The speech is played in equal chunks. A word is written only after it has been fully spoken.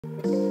Hey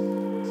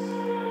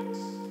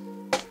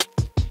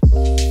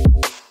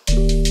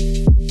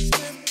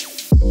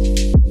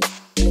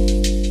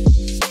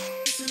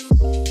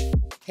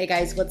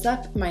guys, what's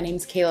up? My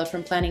name's Kayla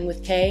from Planning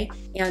with Kay,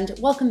 and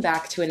welcome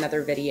back to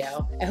another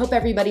video. I hope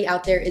everybody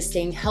out there is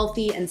staying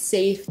healthy and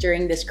safe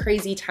during this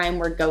crazy time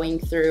we're going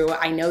through.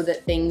 I know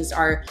that things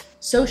are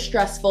so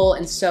stressful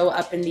and so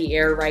up in the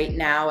air right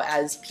now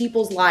as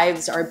people's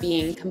lives are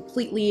being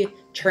completely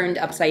turned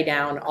upside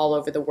down all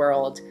over the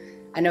world.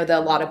 I know that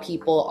a lot of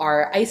people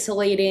are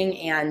isolating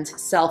and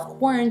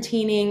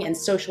self-quarantining and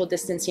social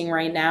distancing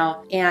right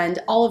now, and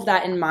all of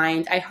that in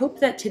mind, I hope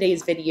that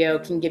today's video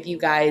can give you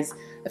guys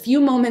a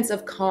few moments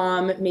of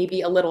calm,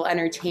 maybe a little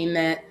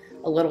entertainment,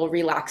 a little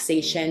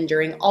relaxation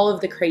during all of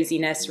the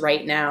craziness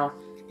right now.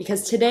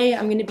 Because today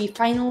I'm going to be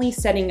finally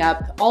setting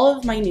up all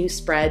of my new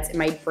spreads in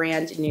my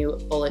brand new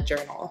bullet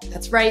journal.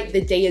 That's right,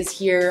 the day is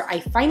here. I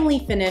finally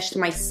finished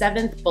my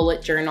 7th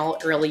bullet journal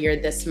earlier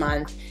this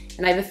month,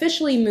 and I've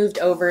officially moved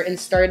over and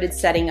started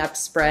setting up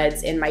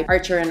spreads in my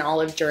Archer and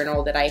Olive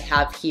journal that I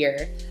have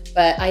here.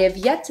 But I have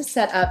yet to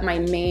set up my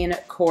main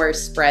core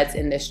spreads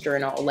in this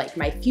journal, like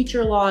my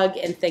future log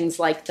and things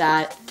like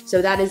that. So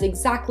that is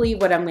exactly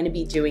what I'm going to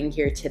be doing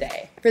here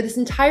today. For this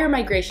entire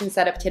migration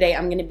setup today,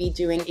 I'm going to be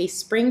doing a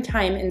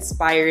springtime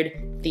inspired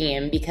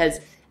theme because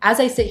as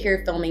I sit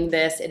here filming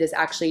this, it is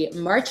actually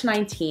March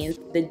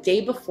 19th, the day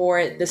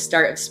before the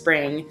start of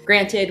spring.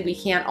 Granted, we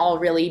can't all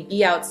really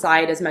be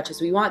outside as much as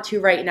we want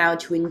to right now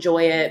to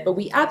enjoy it, but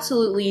we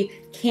absolutely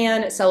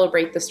can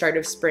celebrate the start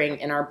of spring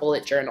in our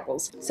bullet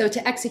journals. So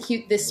to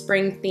execute this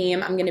spring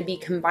theme, I'm going to be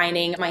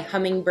combining my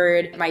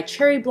hummingbird, my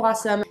cherry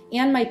blossom,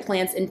 and my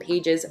Plants and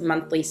Pages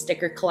monthly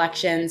sticker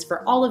collections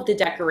for all of the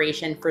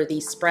decoration for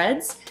these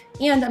spreads.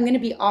 And I'm going to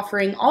be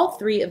offering all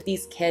 3 of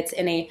these kits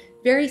in a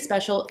very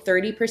special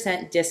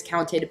 30%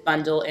 discounted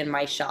bundle in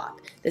my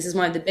shop. This is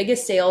one of the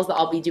biggest sales that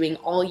I'll be doing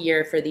all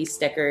year for these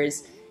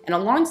stickers. And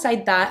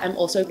alongside that, I'm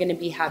also going to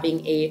be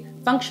having a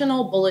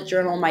functional bullet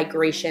journal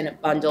migration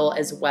bundle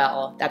as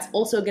well. That's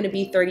also going to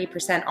be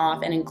 30%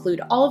 off and include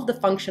all of the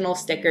functional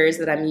stickers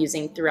that I'm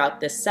using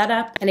throughout this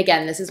setup. And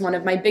again, this is one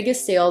of my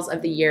biggest sales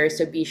of the year,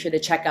 so be sure to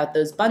check out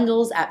those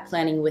bundles at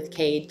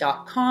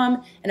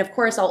planningwithkay.com. And of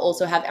course, I'll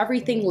also have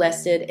everything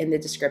listed in the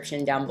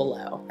description down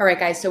below. All right,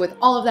 guys, so with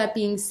all of that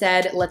being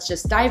said, let's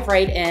just dive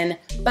right in,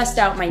 bust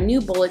out my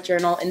new bullet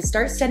journal, and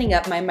start setting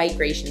up my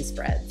migration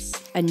spreads.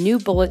 A new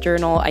bullet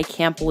journal. I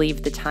can't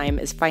believe the time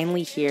is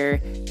finally here.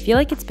 I feel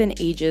like it's been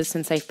ages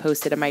since I've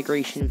posted a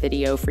migration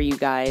video for you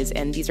guys,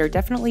 and these are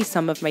definitely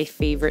some of my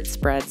favorite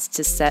spreads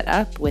to set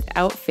up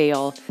without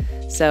fail.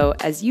 So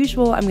as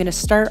usual, I'm going to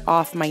start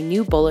off my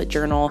new bullet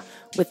journal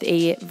with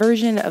a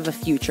version of a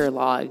future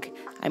log.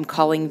 I'm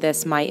calling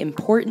this my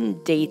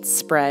important dates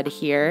spread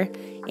here,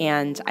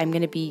 and I'm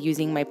going to be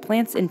using my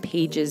Plants and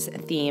Pages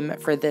theme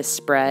for this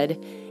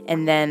spread.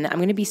 And then I'm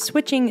going to be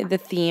switching the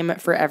theme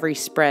for every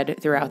spread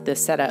throughout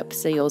this setup.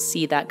 So you'll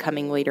see that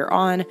coming later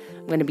on.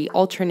 I'm going to be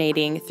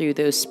alternating through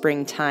those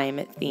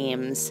springtime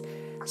themes.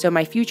 So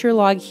my future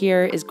log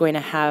here is going to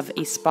have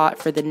a spot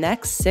for the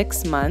next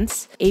 6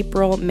 months,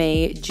 April,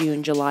 May,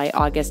 June, July,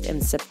 August,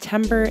 and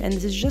September. And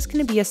this is just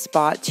going to be a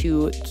spot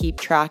to keep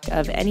track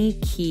of any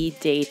key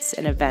dates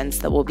and events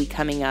that will be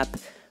coming up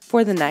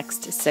for the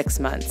next 6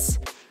 months.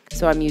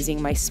 So I'm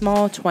using my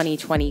small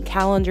 2020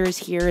 calendars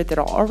here that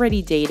are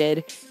already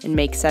dated and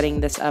make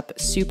setting this up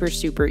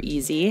super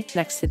easy.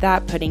 Next to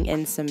that, putting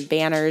in some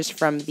banners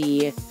from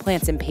the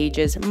Plants and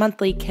Pages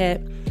monthly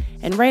kit.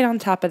 And right on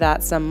top of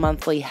that, some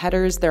monthly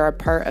headers. They're a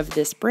part of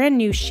this brand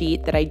new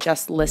sheet that I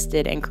just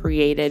listed and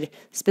created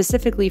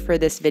specifically for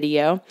this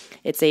video.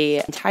 It's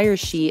an entire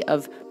sheet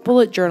of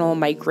bullet journal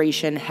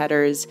migration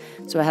headers.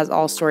 So it has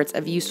all sorts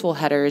of useful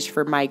headers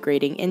for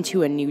migrating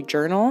into a new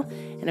journal.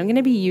 And I'm going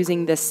to be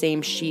using this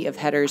same sheet of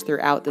headers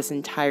throughout this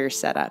entire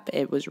setup.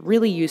 It was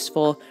really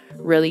useful,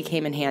 really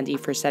came in handy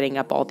for setting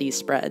up all these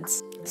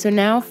spreads. So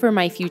now for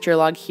my future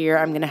log here,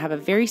 I'm going to have a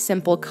very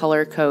simple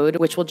color code,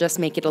 which will just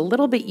make it a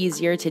little bit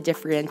easier to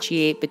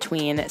differentiate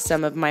between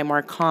some of my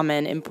more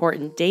common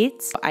important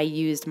dates. I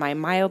used my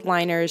mild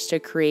liners to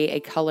create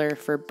a color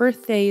for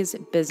birthdays,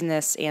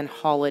 business, and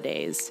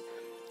holidays.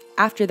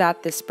 After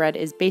that, this spread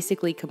is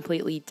basically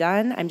completely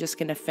done. I'm just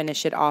going to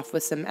finish it off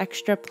with some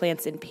extra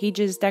Plants and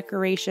Pages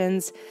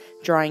decorations,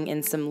 drawing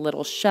in some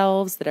little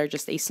shelves that are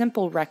just a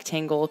simple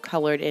rectangle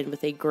colored in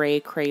with a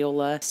gray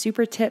Crayola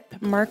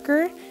Supertip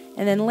marker,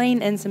 and then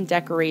laying in some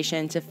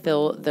decoration to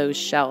fill those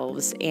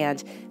shelves.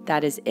 And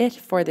that is it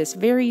for this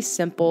very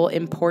simple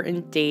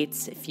important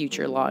dates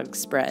future log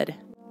spread.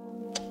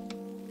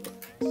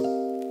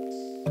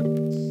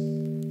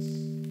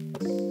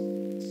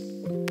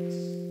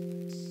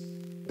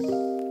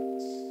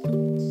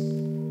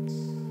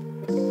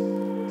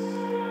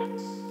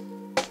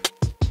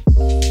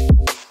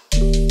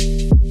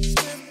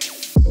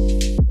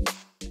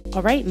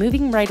 All right,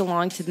 moving right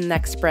along to the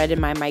next spread in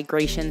my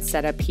migration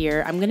setup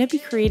here, I'm going to be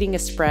creating a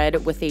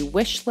spread with a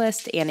wish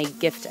list and a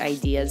gift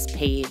ideas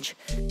page.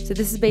 So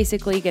this is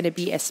basically going to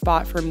be a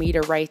spot for me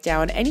to write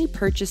down any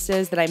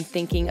purchases that I'm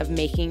thinking of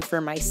making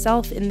for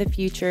myself in the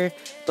future,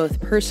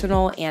 both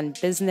personal and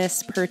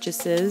business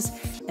purchases.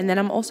 And then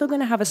I'm also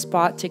going to have a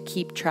spot to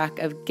keep track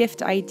of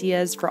gift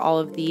ideas for all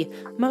of the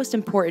most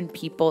important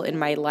people in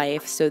my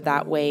life. So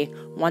that way,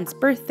 once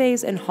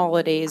birthdays and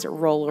holidays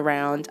roll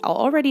around, I'll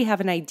already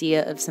have an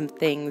idea of some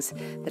things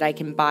that I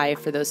can buy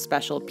for those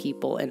special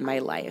people in my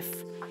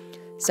life.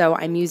 So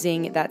I'm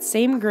using that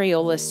same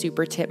Crayola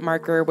Supertip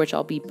marker, which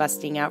I'll be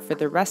busting out for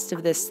the rest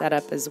of this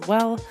setup as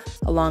well,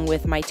 along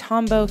with my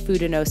Tombow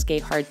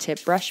Fudenosuke hard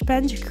tip brush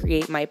pen to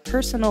create my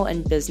personal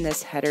and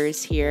business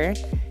headers here.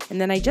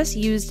 And then I just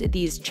used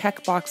these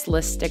checkbox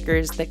list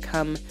stickers that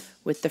come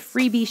with the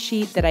freebie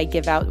sheet that I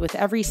give out with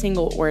every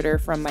single order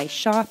from my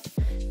shop.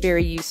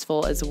 Very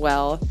useful as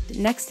well.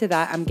 Next to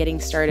that, I'm getting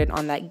started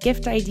on that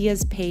gift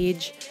ideas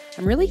page.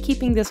 I'm really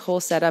keeping this whole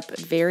setup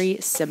very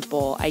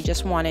simple. I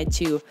just wanted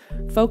to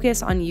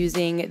focus on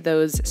using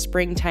those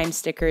springtime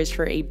stickers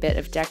for a bit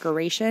of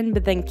decoration,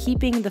 but then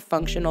keeping the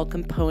functional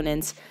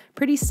components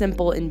pretty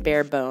simple and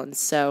bare bones.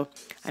 So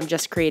I'm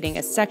just creating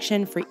a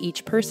section for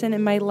each person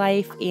in my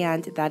life,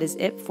 and that is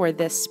it for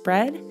this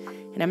spread.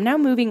 And I'm now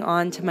moving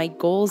on to my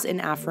goals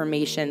and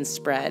affirmations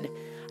spread.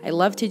 I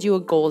love to do a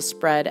goals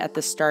spread at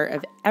the start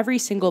of every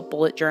single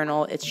bullet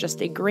journal. It's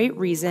just a great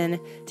reason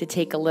to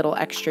take a little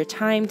extra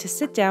time to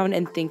sit down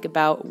and think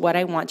about what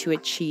I want to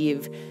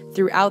achieve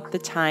throughout the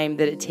time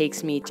that it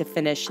takes me to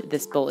finish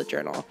this bullet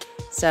journal.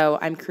 So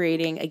I'm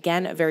creating,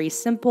 again, a very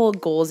simple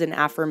goals and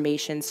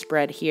affirmations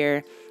spread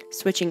here,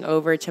 switching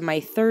over to my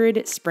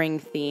third spring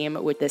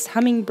theme with this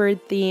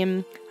hummingbird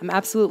theme. I'm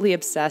absolutely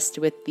obsessed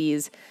with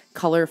these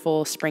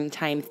colorful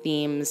springtime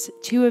themes.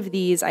 2 of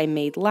these I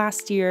made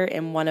last year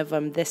and 1 of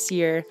them this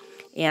year,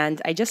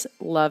 and I just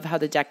love how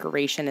the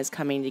decoration is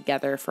coming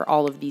together for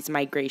all of these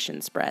migration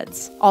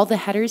spreads. All the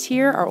headers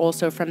here are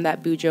also from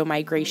that Bujo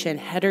migration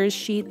headers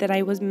sheet that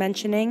I was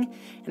mentioning,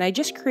 and I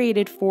just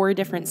created 4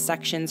 different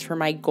sections for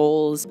my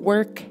goals: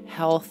 work,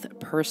 health,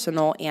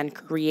 personal, and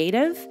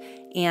creative.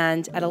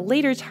 And at a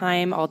later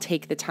time, I'll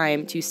take the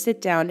time to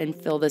sit down and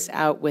fill this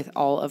out with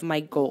all of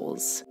my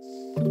goals.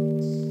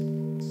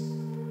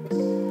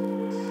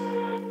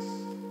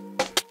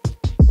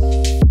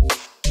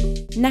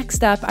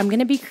 Next up, I'm going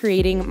to be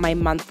creating my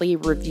monthly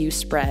review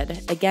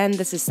spread. Again,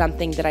 this is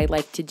something that I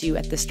like to do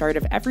at the start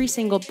of every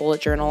single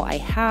bullet journal I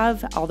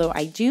have, although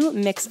I do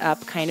mix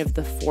up kind of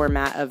the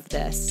format of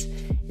this.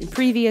 In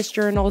previous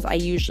journals, I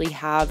usually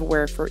have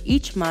where for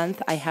each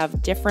month I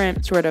have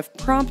different sort of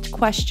prompt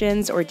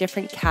questions or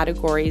different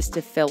categories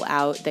to fill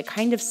out that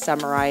kind of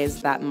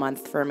summarize that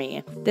month for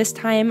me. This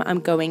time I'm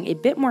going a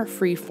bit more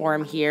free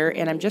form here,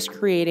 and I'm just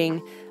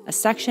creating a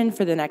section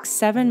for the next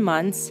 7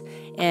 months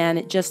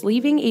and just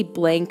leaving a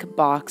blank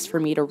box for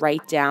me to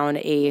write down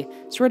a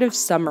sort of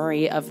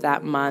summary of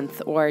that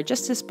month, or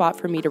just a spot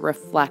for me to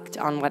reflect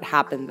on what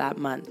happened that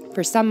month.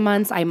 For some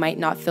months, I might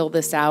not fill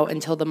this out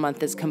until the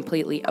month is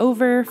completely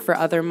over. For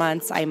other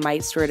months, I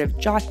might sort of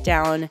jot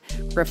down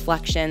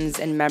reflections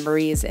and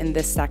memories in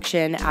this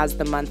section as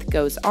the month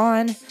goes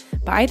on.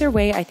 But either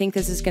way, I think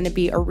this is going to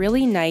be a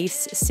really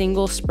nice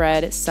single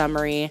spread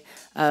summary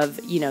of,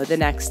 the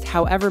next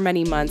however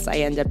many months I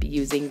end up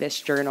using this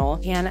journal.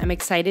 And I'm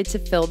excited to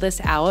fill this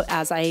out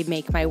as I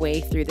make my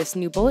way through this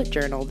new bullet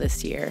journal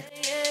this year.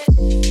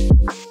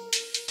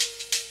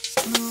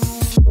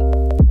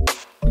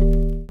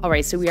 All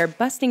right, so we are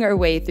busting our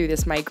way through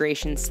this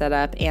migration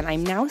setup, and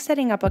I'm now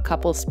setting up a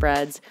couple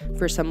spreads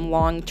for some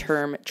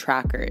long-term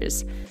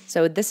trackers.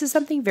 So this is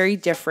something very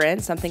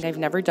different, something I've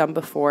never done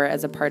before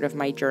as a part of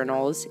my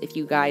journals. If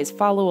you guys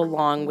follow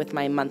along with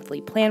my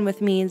monthly Plan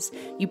With Me's,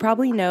 you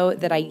probably know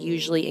that I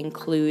usually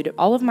include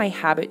all of my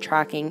habit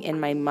tracking in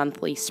my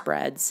monthly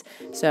spreads.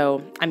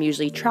 So I'm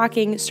usually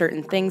tracking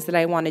certain things that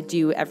I want to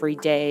do every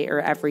day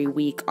or every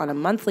week on a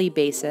monthly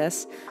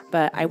basis,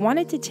 but I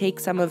wanted to take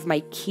some of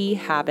my key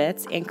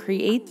habits and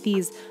create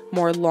these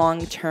more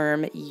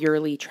long-term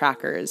yearly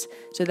trackers.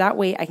 So that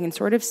way I can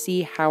sort of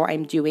see how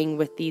I'm doing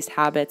with these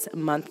habits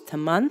month to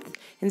month,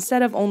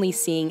 instead of only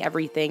seeing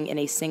everything in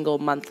a single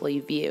monthly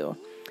view.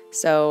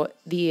 So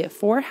the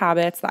 4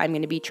 habits that I'm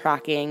going to be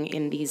tracking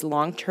in these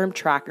long-term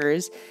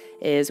trackers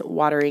is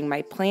watering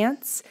my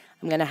plants.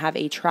 I'm going to have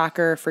a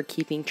tracker for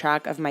keeping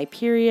track of my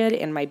period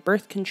and my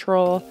birth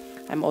control.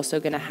 I'm also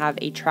going to have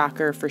a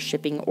tracker for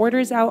shipping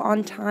orders out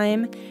on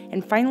time.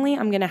 And finally,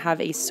 I'm going to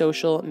have a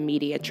social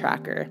media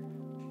tracker.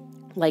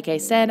 Like I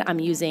said, I'm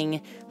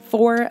using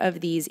 4 of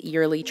these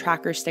yearly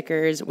tracker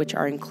stickers, which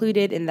are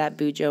included in that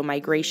Bujo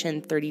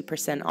Migration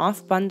 30%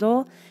 off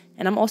bundle.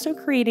 And I'm also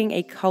creating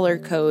a color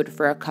code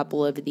for a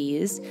couple of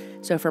these.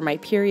 So for my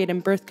period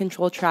and birth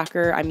control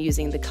tracker, I'm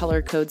using the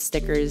color code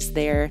stickers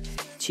there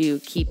to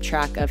keep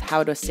track of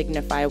how to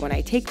signify when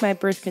I take my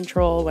birth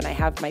control, when I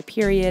have my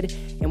period,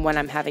 and when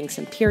I'm having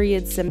some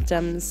period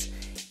symptoms.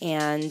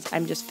 and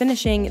I'm just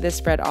finishing this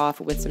spread off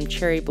with some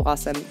cherry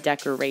blossom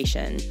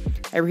decoration.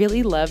 I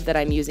really love that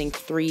I'm using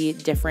 3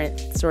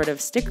 different sort of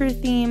sticker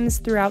themes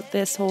throughout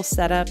this whole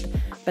setup,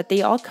 but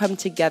they all come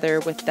together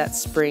with that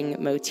spring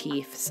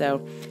motif,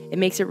 so it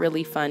makes it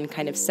really fun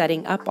kind of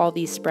setting up all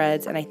these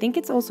spreads, and I think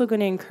it's also going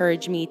to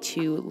encourage me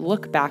to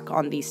look back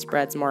on these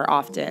spreads more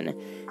often.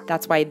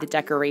 That's why the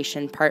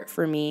decoration part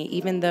for me,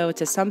 even though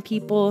to some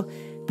people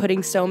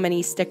putting so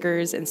many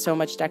stickers and so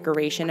much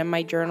decoration in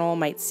my journal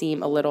might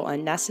seem a little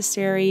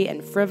unnecessary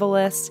and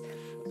frivolous,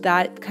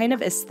 that kind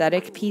of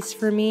aesthetic piece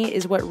for me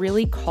is what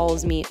really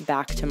calls me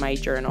back to my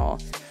journal.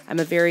 I'm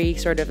a very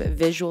sort of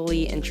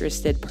visually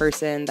interested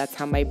person. That's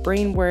how my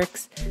brain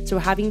works. So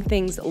having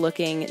things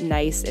looking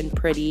nice and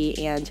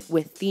pretty and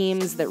with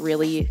themes that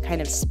really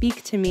kind of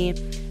speak to me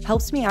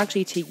helps me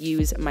actually to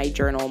use my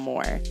journal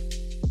more.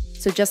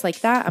 So just like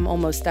that, I'm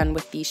almost done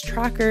with these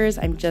trackers.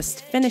 I'm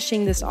just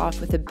finishing this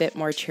off with a bit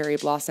more cherry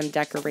blossom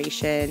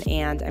decoration,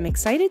 and I'm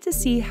excited to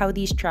see how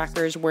these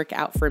trackers work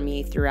out for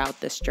me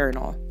throughout this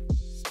journal.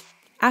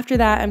 After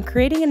that, I'm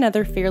creating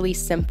another fairly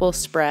simple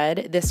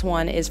spread. This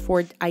one is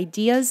for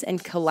ideas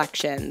and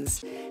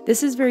collections.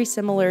 This is very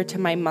similar to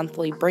my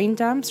monthly brain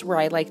dumps, where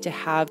I like to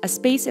have a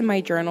space in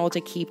my journal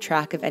to keep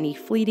track of any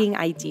fleeting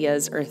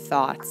ideas or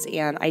thoughts,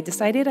 and I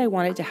decided I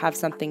wanted to have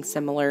something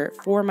similar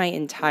for my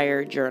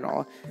entire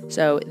journal.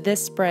 So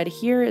this spread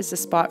here is a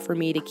spot for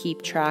me to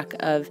keep track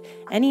of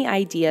any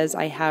ideas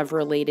I have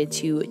related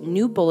to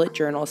new bullet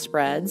journal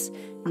spreads,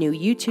 new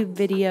YouTube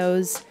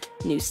videos,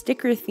 new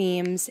sticker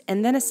themes,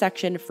 and then a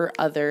section for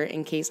other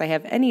in case I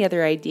have any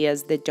other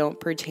ideas that don't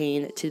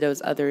pertain to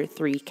those other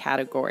 3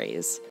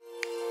 categories.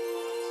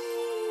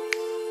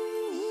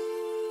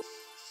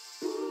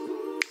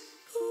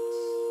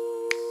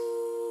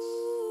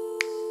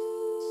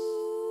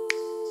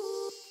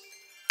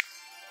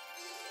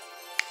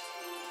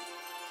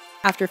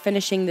 After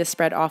finishing this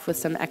spread off with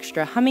some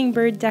extra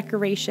hummingbird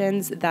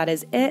decorations, that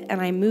is it,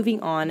 and I'm moving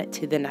on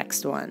to the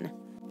next one.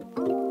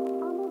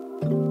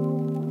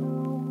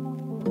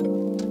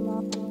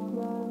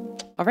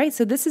 Alright,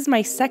 so this is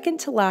my second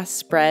to last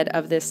spread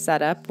of this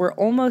setup. We're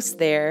almost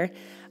there.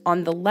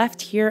 On the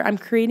left here, I'm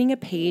creating a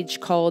page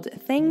called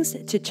Things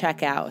to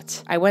Check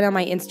Out. I went on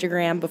my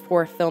Instagram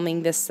before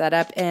filming this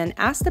setup and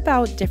asked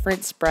about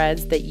different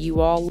spreads that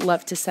you all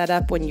love to set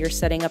up when you're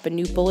setting up a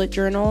new bullet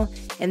journal.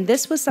 And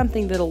this was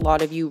something that a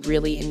lot of you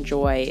really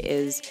enjoy,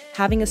 is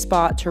having a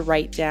spot to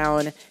write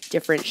down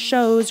different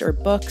shows or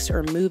books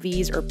or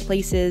movies or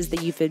places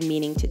that you've been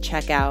meaning to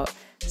check out.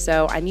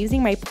 So I'm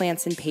using my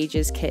Plants and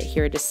Pages kit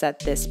here to set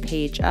this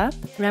page up.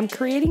 And I'm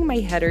creating my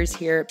headers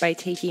here by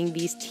taking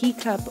these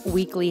teacup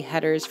weekly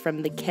headers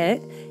from the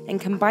kit and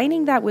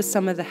combining that with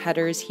some of the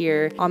headers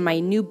here on my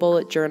new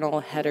bullet journal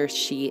header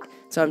sheet.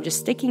 So I'm just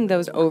sticking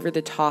those over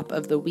the top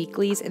of the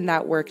weeklies, and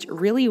that worked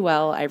really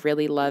well. I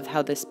really love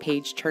how this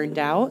page turned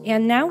out.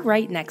 And now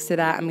right next to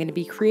that, I'm going to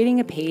be creating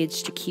a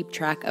page to keep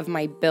track of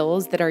my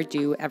bills that are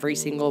due every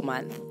single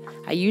month.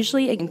 I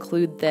usually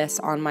include this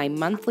on my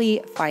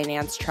monthly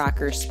finance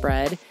tracker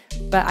spread,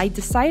 but I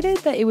decided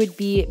that it would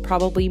be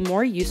probably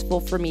more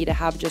useful for me to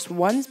have just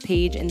one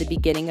page in the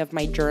beginning of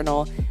my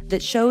journal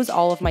that shows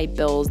all of my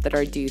bills that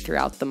are due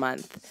throughout the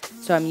month.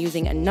 So I'm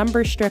using a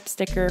number strip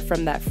sticker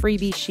from that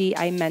freebie sheet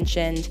I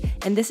mentioned,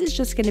 and this is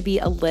just going to be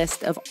a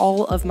list of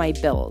all of my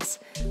bills.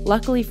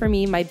 Luckily for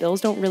me, my bills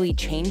don't really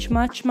change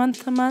much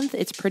month to month.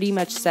 It's pretty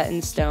much set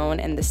in stone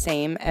and the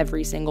same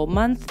every single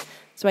month.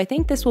 So I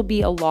think this will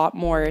be a lot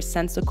more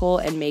sensical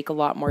and make a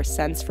lot more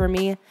sense for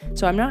me.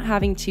 So I'm not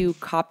having to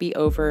copy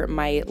over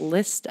my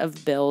list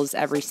of bills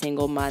every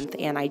single month,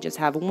 and I just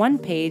have one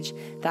page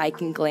that I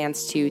can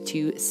glance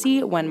to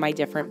see when my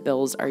different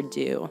bills are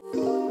due.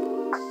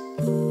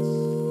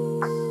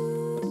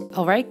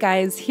 Alright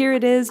guys, here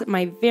it is,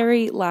 my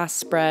very last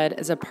spread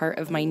as a part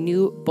of my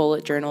new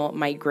bullet journal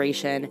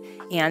migration,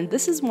 and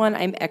this is one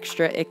I'm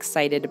extra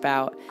excited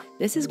about.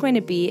 This is going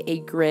to be a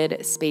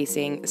grid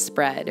spacing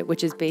spread,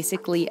 which is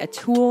basically a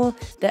tool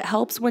that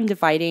helps when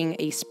dividing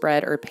a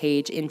spread or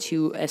page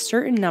into a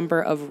certain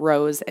number of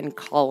rows and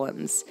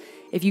columns.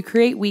 If you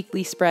create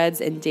weekly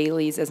spreads and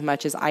dailies as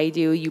much as I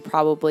do, you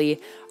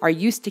probably are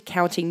used to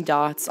counting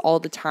dots all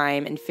the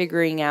time and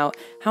figuring out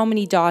how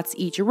many dots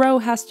each row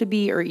has to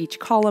be or each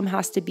column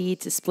has to be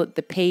to split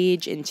the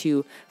page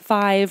into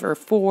 5 or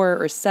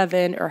 4 or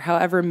 7 or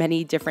however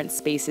many different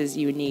spaces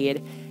you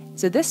need.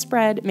 So this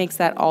spread makes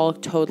that all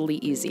totally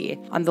easy.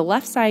 On the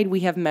left side, we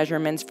have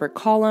measurements for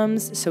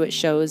columns, so it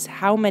shows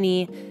how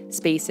many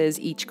spaces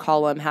each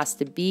column has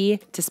to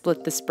be to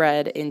split the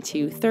spread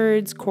into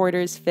thirds,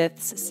 quarters,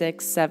 fifths,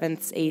 sixths,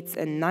 sevenths, eighths,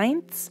 and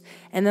ninths.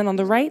 And then on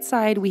the right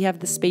side, we have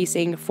the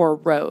spacing for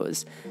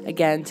rows,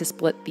 again, to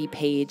split the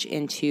page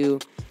into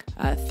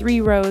 3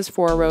 rows,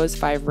 4 rows,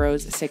 5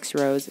 rows, 6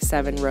 rows,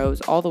 7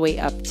 rows, all the way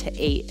up to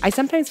 8. I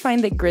sometimes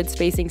find that grid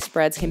spacing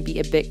spreads can be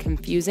a bit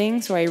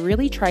confusing, so I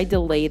really tried to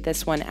lay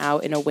this one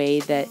out in a way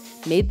that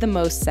made the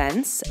most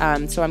sense.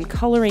 So I'm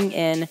coloring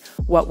in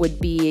what would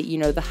be,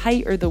 the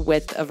height or the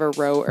width of a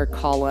row or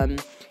column.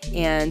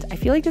 and I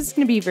feel like this is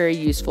going to be very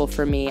useful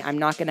for me. I'm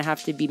not going to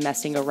have to be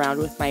messing around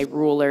with my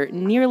ruler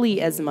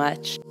nearly as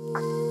much.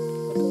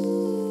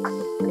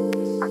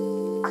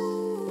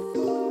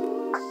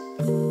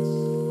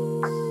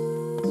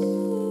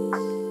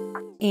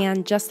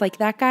 And just like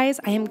that, guys,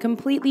 I am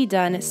completely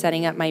done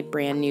setting up my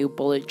brand new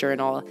bullet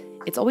journal.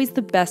 It's always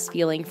the best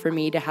feeling for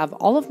me to have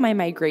all of my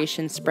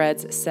migration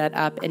spreads set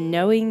up and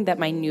knowing that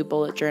my new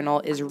bullet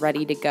journal is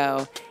ready to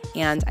go.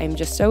 And I'm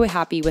just so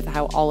happy with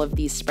how all of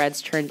these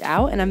spreads turned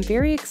out, and I'm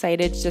very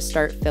excited to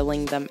start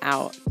filling them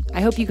out. I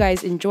hope you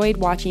guys enjoyed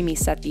watching me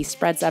set these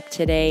spreads up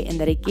today and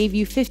that it gave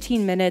you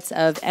 15 minutes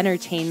of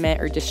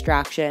entertainment or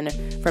distraction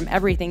from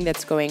everything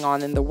that's going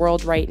on in the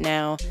world right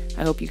now.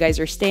 I hope you guys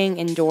are staying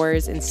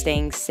indoors and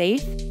staying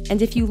safe.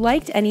 And if you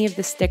liked any of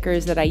the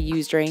stickers that I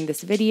used during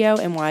this video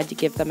and wanted to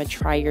give them a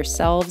try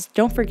yourselves,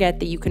 don't forget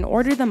that you can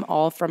order them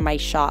all from my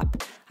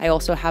shop. I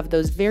also have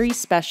those very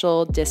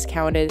special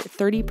discounted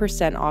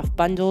 30% off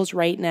bundles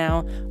right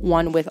now,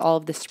 one with all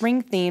of the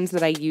spring themes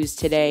that I used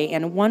today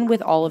and one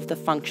with all of the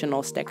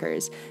functional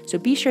stickers. So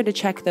be sure to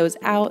check those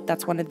out.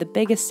 That's one of the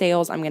biggest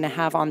sales I'm going to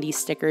have on these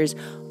stickers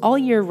all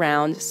year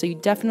round, so you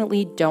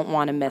definitely don't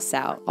want to miss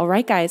out. All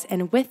right, guys,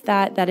 and with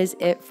that, that is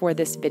it for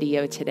this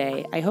video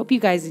today. I hope you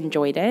guys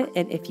enjoyed it,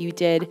 and if you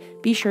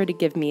did, be sure to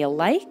give me a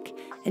like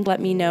and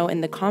let me know in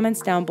the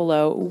comments down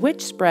below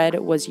which spread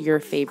was your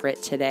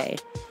favorite today.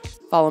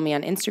 Follow me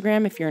on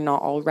Instagram if you're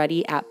not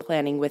already at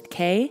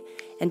PlanningWithKay.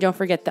 And don't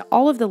forget that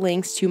all of the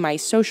links to my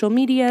social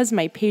medias,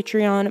 my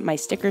Patreon, my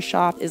sticker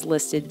shop is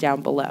listed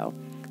down below.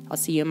 I'll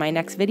see you in my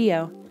next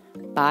video.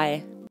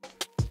 Bye.